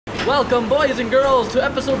Welcome, boys and girls, to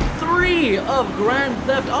episode 3 of Grand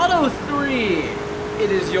Theft Auto 3.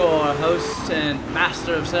 It is your host and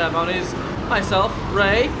master of ceremonies, myself,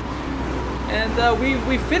 Ray. And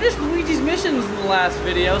we finished Luigi's missions in the last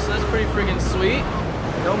video, so that's pretty freaking sweet.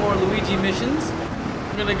 No more Luigi missions.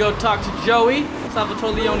 I'm gonna go talk to Joey,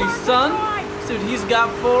 Salvatore Leone's son, see what he's got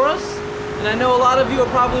for us. And I know a lot of you are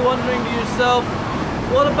probably wondering to yourself,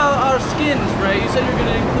 what about our skins, Ray? You said you're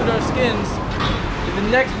gonna include our skins. In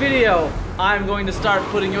the next video, I'm going to start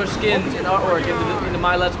putting your skins and artwork into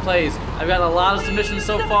my Let's Plays. I've gotten a lot of submissions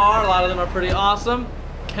so far. A lot of them are pretty awesome.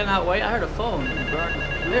 Cannot wait. I heard a phone.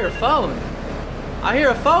 I hear a phone. I hear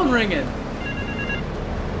a phone ringing.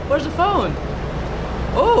 Where's the phone?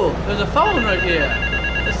 Oh, there's a phone right here.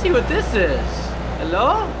 Let's see what this is.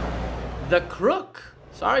 Hello? The Crook.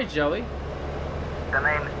 Sorry, Joey. The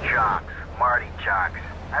name's Chocks. Marty Chocks.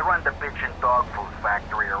 I run the bitchin' dog food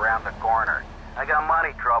factory around the corner. I got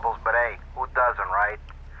money troubles, but hey, who doesn't, right?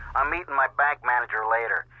 I'm meeting my bank manager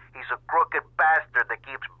later. He's a crooked bastard that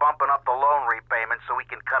keeps bumping up the loan repayment so he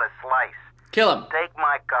can cut a slice. Kill him. Take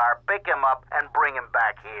my car, pick him up, and bring him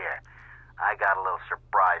back here. I got a little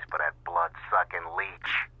surprise for that blood-sucking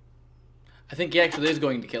leech. I think he actually is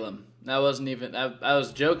going to kill him. That wasn't even... I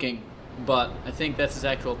was joking, but I think that's his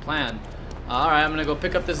actual plan. Alright, I'm gonna go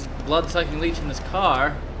pick up this blood-sucking leech in this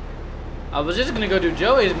car. I was just gonna go do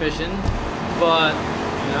Joey's mission, but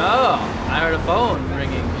no, I heard a phone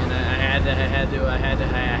ringing, and I had to.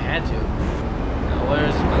 Now, where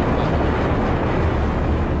is this motherfucker?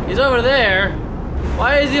 He's over there.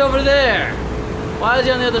 Why is he over there? Why is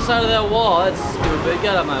he on the other side of that wall? That's stupid.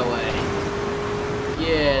 Get out of my way.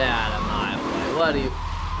 Get out of my way. What do you?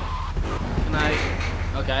 Can I?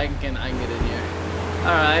 Okay, I can get in here.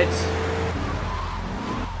 All right.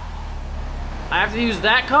 I have to use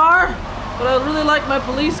that car, but I really like my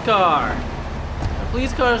police car.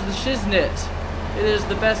 Police car is the shiznit. It is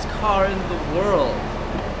the best car in the world.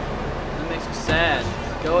 That makes me sad.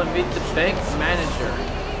 Go and meet the bank manager.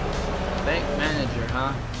 Bank manager,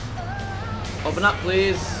 huh? Open up,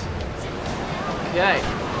 please. Okay.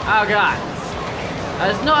 Oh God.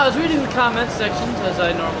 I was reading the comment sections as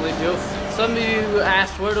I normally do. Some of you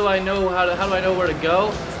asked, where do I know how do I know where to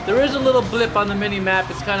go? There is a little blip on the mini map.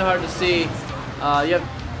 It's kind of hard to see. You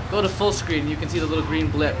have go to full screen. You can see the little green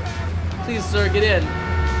blip. Please, sir, get in.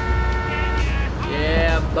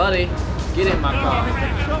 Yeah, buddy. Get in my car.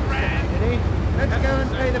 Let's go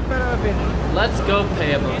and pay the fellow a visit. Let's go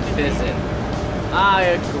pay him a visit. I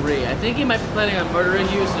agree. I think he might be planning on murdering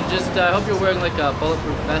you, so just I hope you're wearing like a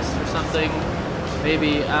bulletproof vest or something.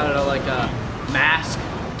 Maybe, I don't know, like a mask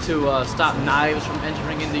to stop knives from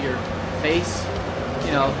entering into your face.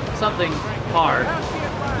 You know, something hard,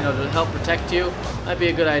 you know, to help protect you. Might be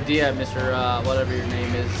a good idea, Mr. Whatever your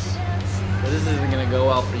name is. But this isn't gonna go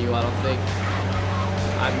well for you, I don't think.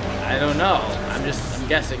 I don't know. I'm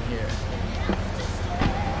guessing here.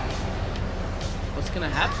 What's gonna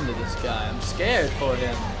happen to this guy? I'm scared for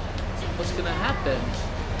him. What's gonna happen?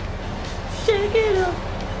 Shake it up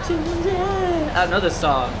to the I know this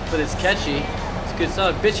song, but it's catchy. It's a good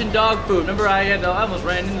song. Bitchin' dog food. Remember I almost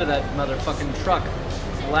ran into that motherfucking truck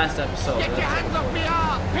in the last episode.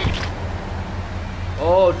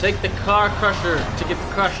 Oh, take the car crusher to get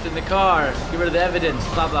crushed in the car. Get rid of the evidence.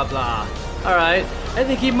 Blah, blah, blah. Alright. I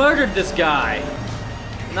think he murdered this guy.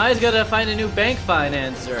 Now he's got to find a new bank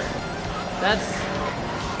financer. That's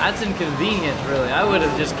inconvenient, really. I would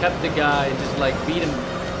have just kept the guy and just, like, beat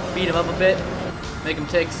him up a bit. Make him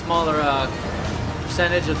take smaller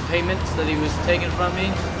percentage of the payments that he was taking from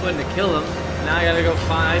me. Wouldn't have killed him. Now he's got to go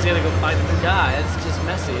find the guy. That's just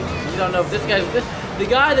messy. You don't know if this guy's... The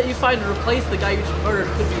guy that you find to replace the guy you just murdered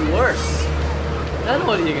could be worse. Then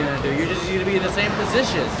what are you gonna do? You're just gonna be in the same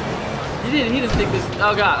position. He didn't think this.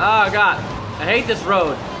 Oh God! Oh God! I hate this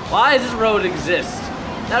road. Why does this road exist?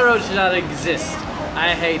 That road should not exist.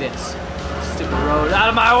 I hate it. Stupid road! Out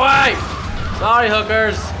of my way! Sorry,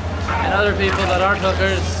 hookers and other people that aren't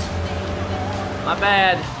hookers. My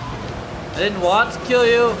bad. I didn't want to kill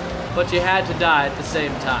you, but you had to die at the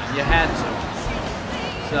same time. You had to.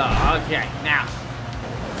 So okay, now.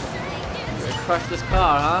 Crush this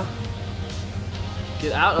car, huh?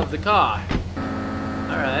 Get out of the car.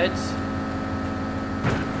 Alright.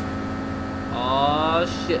 Oh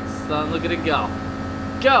shit, son, look at it go.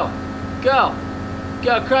 Go! Go!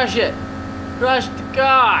 Go, crush it! Crush the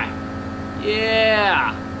car!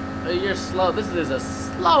 Yeah! You're slow. This is a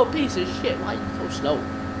slow piece of shit. Why are you so slow?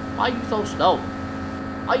 Why are you so slow?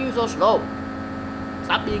 Why are you so slow?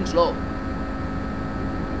 Stop being slow.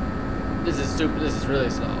 This is stupid. This is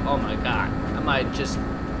really slow. Oh my God. I might just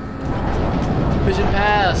Mission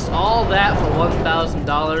passed. All that for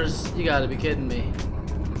 $1,000. You gotta be kidding me.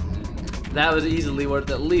 That was easily worth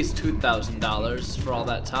at least $2,000 for all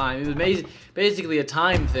that time. It was basically a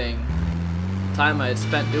time thing. Time I had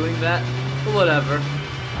spent doing that. But whatever.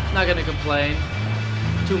 Not gonna complain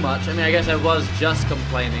too much. I mean, I guess I was just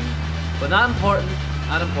complaining. But not important.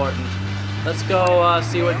 Not important. Let's go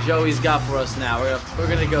see what Joey's got for us now. We're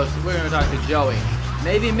gonna talk to Joey.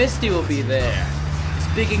 Maybe Misty will be there.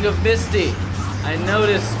 Speaking of Misty, I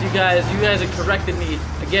noticed you guys have corrected me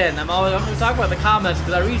again. I'm gonna talk about the comments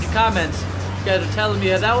because I read your comments. You guys are telling me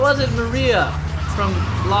that wasn't Maria from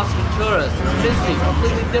Las Venturas. It's Misty,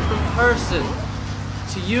 completely different person.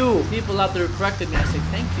 To you, people out there who corrected me, I say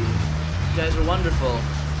thank you. You guys are wonderful,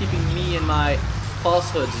 keeping me and my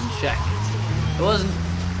falsehoods in check. It wasn't,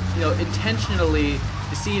 intentionally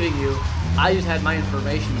deceiving you. I just had my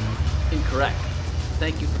information incorrect.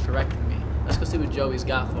 Thank you for correcting me. Let's go see what Joey's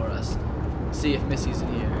got for us. See if Missy's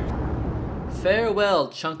in here. Farewell,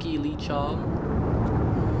 Chunky Lee Chong.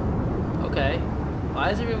 Okay. Why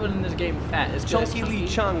is everyone in this game fat? Is Chunky Lee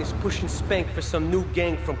Chong is pushing spank for some new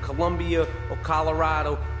gang from Colombia or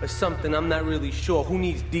Colorado or something. I'm not really sure. Who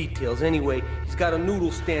needs details? Anyway, he's got a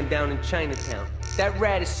noodle stand down in Chinatown. That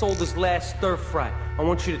rat has sold his last stir fry. I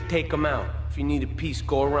want you to take him out. If you need a piece,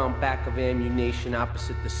 go around back of ammunition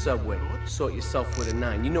opposite the subway. Sort yourself with a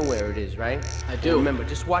 9. You know where it is, right? I do. And remember,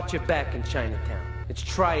 just watch your back in Chinatown. It's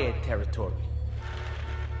triad territory.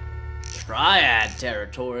 Triad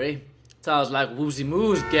territory? Sounds like Woozy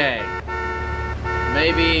Moo's gang.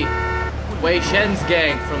 Maybe Wei Shen's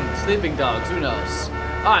gang from Sleeping Dogs, who knows?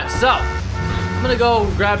 Alright, so I'm gonna go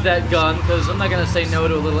grab that gun because I'm not gonna say no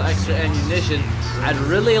to a little extra ammunition. I'd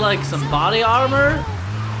really like some body armor,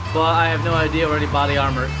 but I have no idea where any body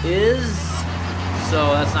armor is,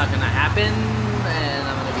 so that's not gonna happen, and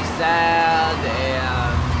I'm gonna be sad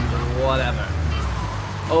and whatever.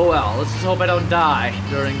 Oh well, let's just hope I don't die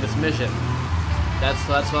during this mission. That's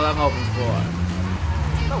what I'm hoping for.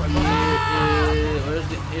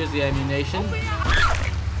 Here's the ammunition.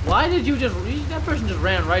 Why did you just... That person just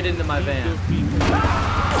ran right into my van.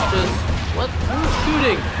 What? Who's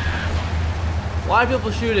shooting? Why are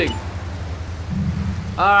people shooting?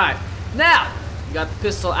 Alright. Now, you got the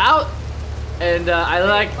pistol out. And I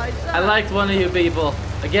liked one of you people.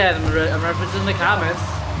 Again, I'm referencing the comments.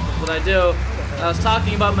 That's what I do. I was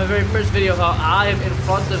talking about my very first video how I am in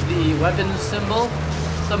front of the weapon symbol.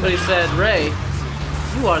 Somebody said, Ray,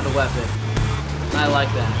 you are the weapon. And I like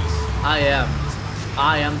that.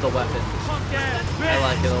 I am the weapon. I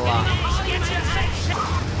like it a lot.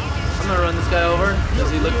 I'm gonna run this guy over.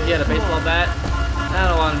 He had a baseball bat. I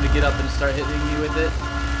don't want him to get up and start hitting me with it.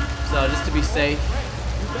 So just to be safe.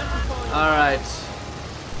 Alright.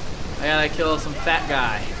 I gotta kill some fat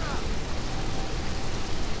guy.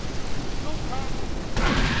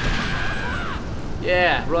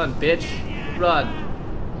 Yeah, run, bitch. Run.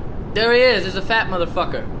 There he is. There's a fat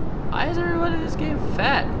motherfucker. Why is everyone in this game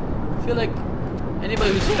fat? I feel like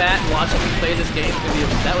anybody who's fat watching me play this game is gonna be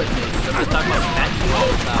upset with me. I'm just talking about fat people all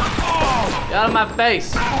the time. Get out of my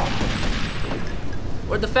face.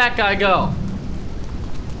 Where'd the fat guy go?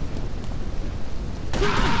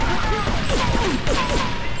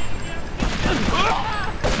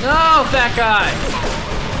 No, fat guy.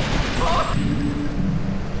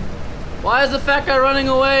 Why is the fat guy running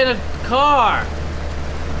away in a car?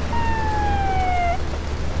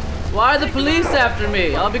 Why are the police after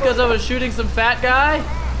me? All because I was shooting some fat guy?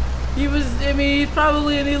 He's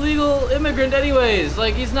probably an illegal immigrant anyways.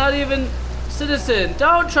 Like, he's not even citizen.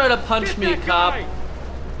 Don't try to punch me, cop.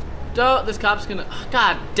 Don't, this cop's gonna, oh,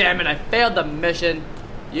 God damn it, I failed the mission.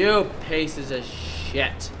 You pieces of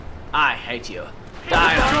shit. I hate you.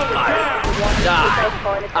 Die on fire.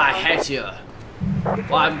 Die. I hate you.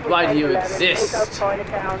 Why do you exist?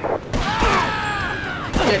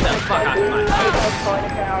 Get the fuck out of my face.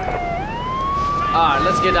 Alright,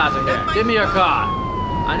 let's get out of here. Give me your car.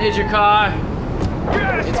 I need your car.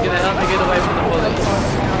 It's gonna help me get away from the police.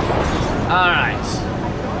 Alright.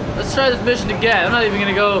 Let's try this mission again. I'm not even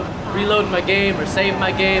gonna go reload my game or save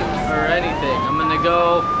my game or anything. I'm gonna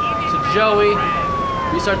go to Joey,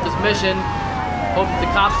 restart this mission, hope that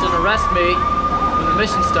the cops don't arrest me when the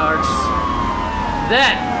mission starts.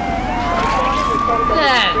 Then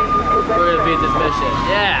we're gonna beat this mission.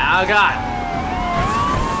 Yeah, I got it.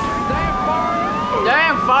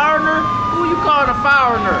 Damn foreigner? Who you calling a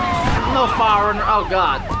foreigner? I'm no foreigner. Oh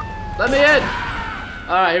God. Let me in.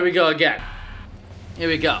 Alright, here we go again. Here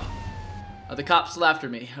we go. Are the cops still after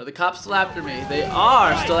me? Are the cops still after me? They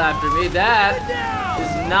are still after me. That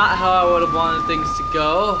is not how I would have wanted things to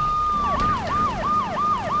go.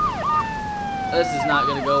 This is not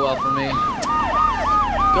gonna go well for me.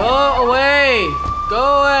 Go away!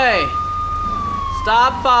 Go away!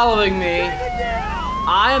 Stop following me.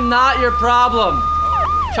 I am not your problem.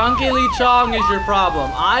 Chunky Lee Chong is your problem.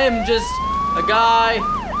 I am just a guy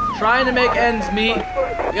trying to make ends meet.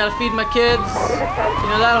 I gotta feed my kids. You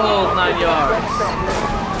know, that whole 9 yards.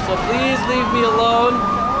 So please leave me alone.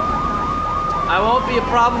 I won't be a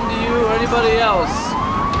problem to you or anybody else.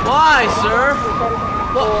 Why, sir?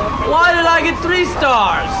 Well, why did I get 3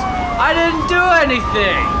 stars? I didn't do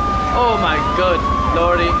anything. Oh my good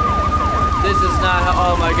lordy. This is not how,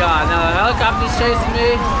 oh my god. Now the helicopter's chasing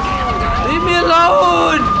me. Leave me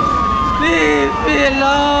alone. Leave me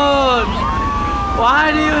alone. Why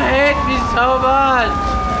do you hate me so much?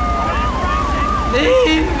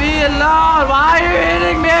 Leave me alone. Why are you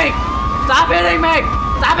hitting me? Stop hitting me.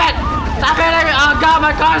 Stop it. Stop hitting me. Oh god,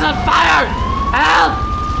 my car's on fire. Help.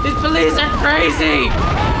 These police are crazy.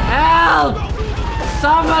 Help.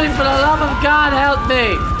 Somebody, for the love of God, help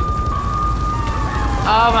me.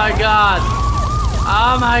 Oh my god.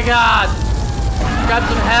 Oh my god. Grab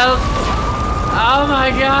some help. Oh my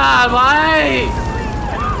god. Why?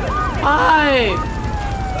 Why?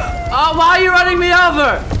 Oh, why are you running me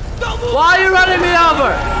over? Why are you running me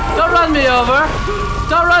over? Don't run me over.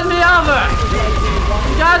 Don't run me over.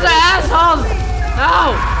 You guys are assholes.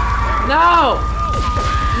 No. No.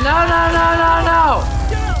 No, no, no, no, no.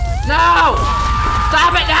 No.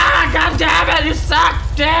 Stop it. Ah, god damn it. You suck,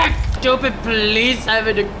 dick. Stupid police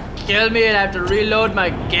having to kill me and I have to reload my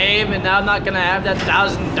game, and now I'm not gonna have that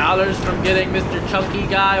 $1,000 from getting Mr. Chunky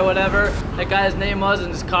guy or whatever that guy's name was,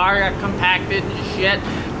 and his car got compacted and shit.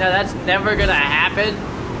 Now that's never gonna happen.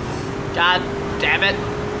 God damn it.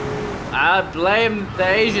 I blame the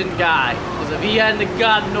Asian guy, because if he hadn't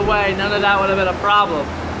gotten away, none of that would have been a problem.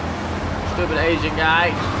 Stupid Asian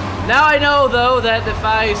guy. Now I know though that if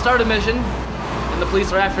I start a mission and the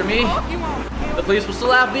police are after me, the police will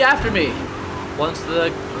still be after me once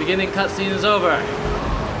the beginning cutscene is over.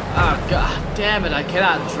 Oh god damn it, I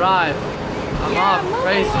cannot drive. I'm all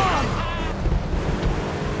crazy.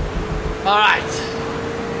 Alright.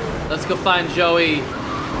 Let's go find Joey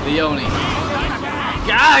Leone.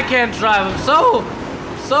 God, I can't drive. I'm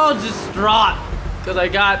so distraught because I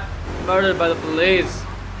got murdered by the police.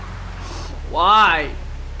 Why?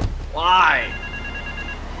 Why?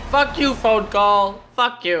 Fuck you, phone call.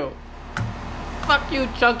 Fuck you. Fuck you,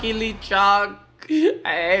 Chunky Lee Chong. I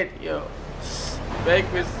hate you.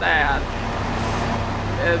 Make me sad.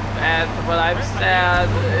 And when I'm sad,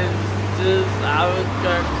 it's just, I'm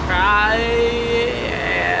gonna cry.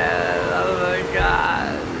 And, oh my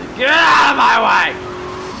god. Get out of my way!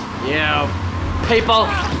 You people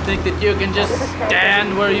think that you can just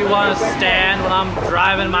stand where you want to stand when I'm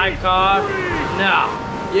driving my car? No,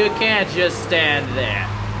 you can't just stand there.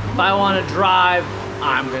 If I want to drive,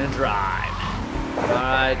 I'm gonna drive.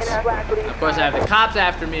 Alright, of course I have the cops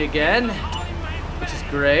after me again, which is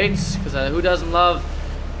great, because who doesn't love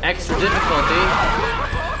extra difficulty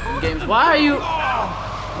in games? Why are you...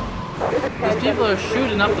 These people are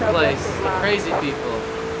shooting up the place. Crazy people.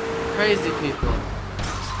 Crazy people.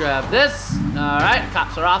 Let's grab this. Alright,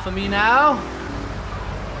 cops are off of me now.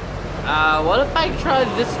 What if I try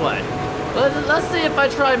this way? Let's see if I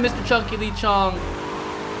try Mr. Chunky Lee Chong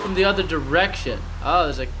from the other direction. Oh,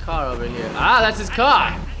 there's a car over here. Ah, that's his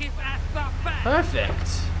car.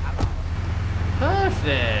 Perfect.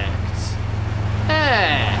 Perfect.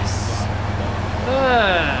 Yes.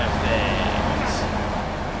 Perfect.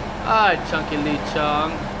 Alright, Chunky Lee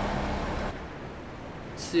Chong.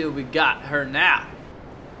 Let's see what we got her now.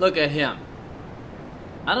 Look at him.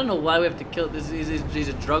 I don't know why we have to kill this. He's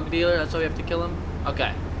a drug dealer. That's why we have to kill him.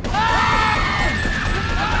 Okay.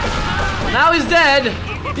 Now he's dead.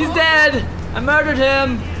 He's dead. I murdered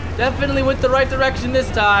him. Definitely went the right direction this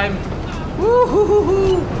time.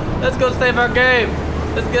 Woo-hoo-hoo-hoo. Let's go save our game.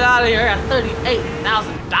 Let's get out of here. I got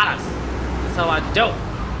 $38,000. That's how I do.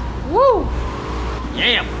 Woo.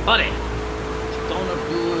 Yeah, buddy. What you gonna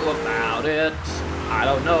do about it? I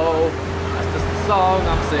don't know. That's just the song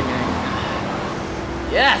I'm singing.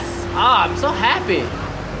 Yes. Oh, I'm so happy.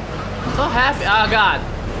 I'm so happy. Oh, God.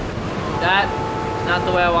 That's not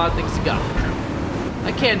the way I want things to go.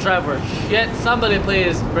 I can't drive worth shit. Somebody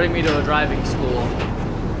please bring me to a driving school.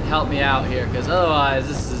 Help me out here, because otherwise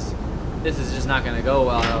this is just not gonna go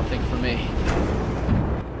well, I don't think, for me.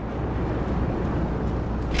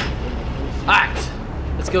 Alright,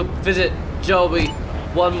 let's go visit Joey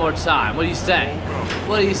one more time. What do you say?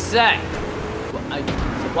 What do you say?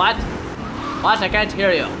 What? What? I can't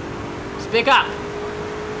hear you. Speak up.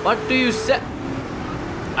 What do you say?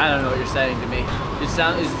 I don't know what you're saying to me.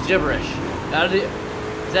 It's gibberish.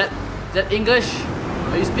 Is that English?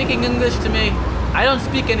 Are you speaking English to me? I don't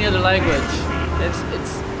speak any other language.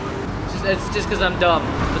 It's just because I'm dumb,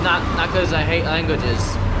 but not because I hate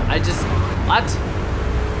languages. I just what?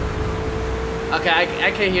 Okay,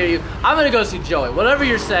 I can't hear you. I'm gonna go see Joey. Whatever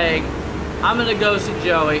you're saying, I'm gonna go see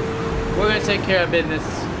Joey. We're gonna take care of business.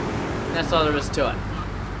 That's all there is to it.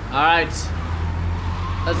 All right.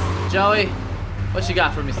 Joey, what you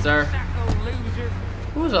got for me, sir?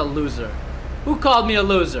 Who's a loser? Who called me a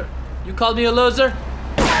loser? You called me a loser?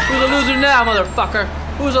 Who's a loser now, motherfucker?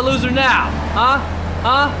 Who's a loser now? Huh?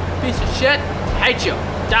 Huh? Piece of shit. Hate you.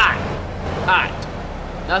 Die. Alright.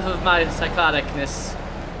 Enough of my psychoticness.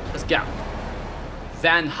 Let's go.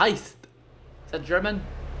 Van Heist. Is that German?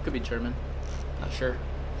 Could be German. Not sure.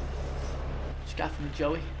 What you got for me,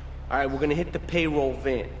 Joey? Alright, we're gonna hit the payroll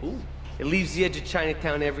van. Ooh. It leaves the edge of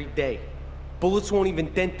Chinatown every day. Bullets won't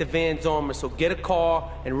even dent the van's armor, so get a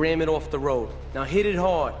car and ram it off the road. Now hit it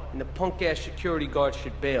hard, and the punk-ass security guard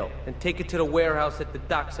should bail. And take it to the warehouse at the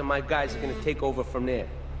docks, and my guys are gonna take over from there.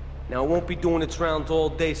 Now it won't be doing its rounds all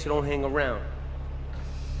day, so don't hang around.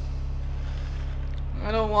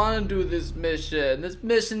 I don't want to do this mission. This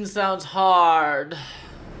mission sounds hard.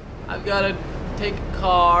 I've got to take a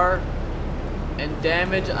car and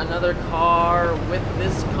damage another car with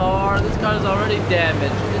this car. This car is already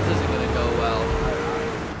damaged. This isn't going to go well.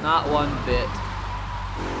 Not one bit.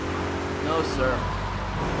 No, sir.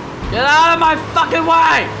 Get out of my fucking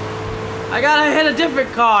way! I gotta hit a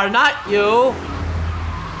different car, not you.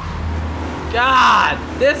 God,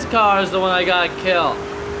 this car is the one I gotta kill.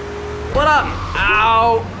 What up?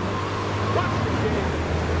 Ow!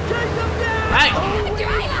 Hey!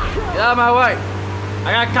 Get out of my way!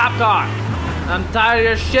 I got a cop car. I'm tired of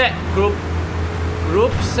your shit. Group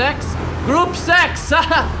sex? Group sex!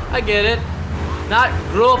 I get it. Not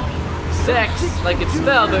group sex like it's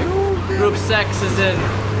spelled, but group sex is in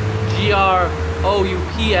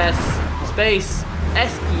GROUPS space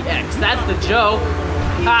SEX. That's the joke.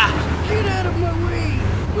 Ha! Get out of my way!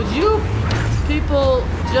 Would you people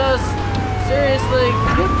just seriously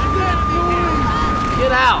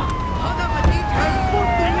get out?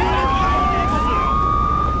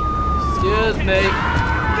 Excuse me.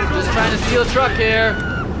 Just trying to steal a truck here.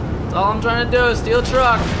 That's all I'm trying to do is steal a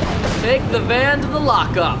truck. Take the van to the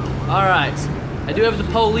lockup. Alright. I do have the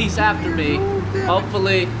police after me.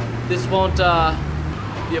 Hopefully this won't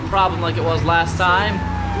be a problem like it was last time.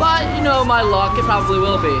 But you know my luck, it probably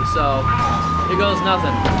will be. So here goes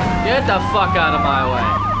nothing. Get the fuck out of my way.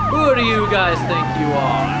 Who do you guys think you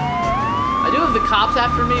are? I do have the cops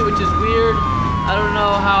after me, which is weird. I don't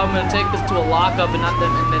know how I'm gonna take this to a lockup and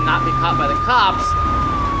then not be caught by the cops.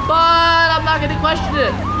 But I'm not gonna question it.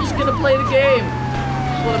 I'm just gonna play the game.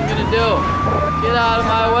 That's what I'm gonna do. Get out of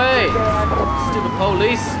my way. Stupid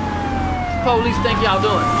police. What police think y'all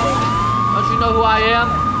doing? Don't you know who I am?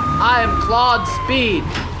 I am Claude Speed.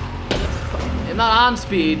 I'm not on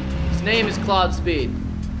speed. His name is Claude Speed.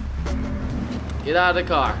 Get out of the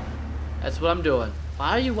car. That's what I'm doing.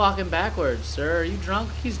 Why are you walking backwards, sir? Are you drunk?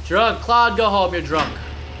 He's drunk. Claude, go home. You're drunk.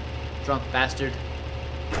 Drunk bastard.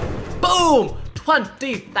 Boom!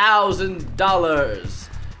 $20,000.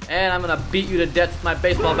 And I'm gonna beat you to death with my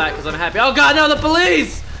baseball bat because I'm happy. Oh God, no, the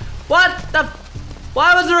police! What the?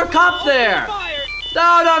 Why was there a cop there?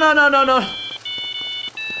 No, no, no, no, no, no.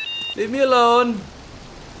 Leave me alone.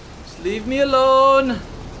 Just leave me alone.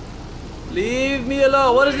 Leave me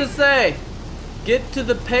alone. What does it say? Get to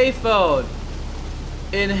the payphone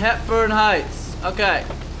in Hepburn Heights. Okay.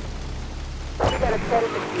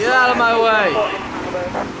 Get out of my way.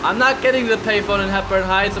 I'm not getting to the payphone in Hepburn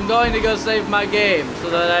Heights. I'm going to go save my game so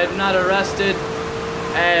that I'm not arrested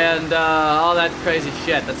and all that crazy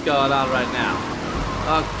shit that's going on right now.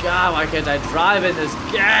 Oh God, why can't I drive in this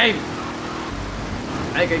game?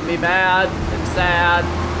 It's making me mad and sad.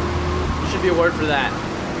 There should be a word for that.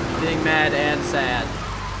 Being mad and sad.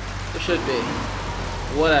 There should be.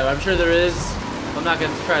 Whatever, I'm sure there is. I'm not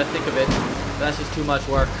going to try to think of it. That's just too much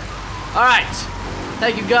work. Alright.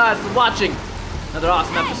 Thank you guys for watching another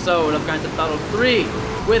awesome episode of Grand Theft Auto 3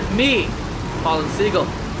 with me, FallenSegal.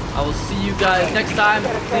 I will see you guys next time.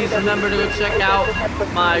 Please remember to go check out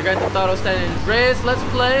my Grand Theft Auto San Andreas Let's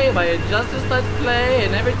Play, my Injustice Let's Play,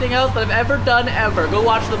 and everything else that I've ever done ever. Go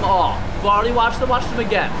watch them all. If you've already watched them, watch them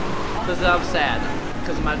again. Because I'm sad.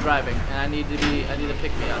 Because of my driving. And I need to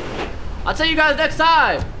pick me up. I'll tell you guys next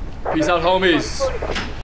time. Peace out, homies.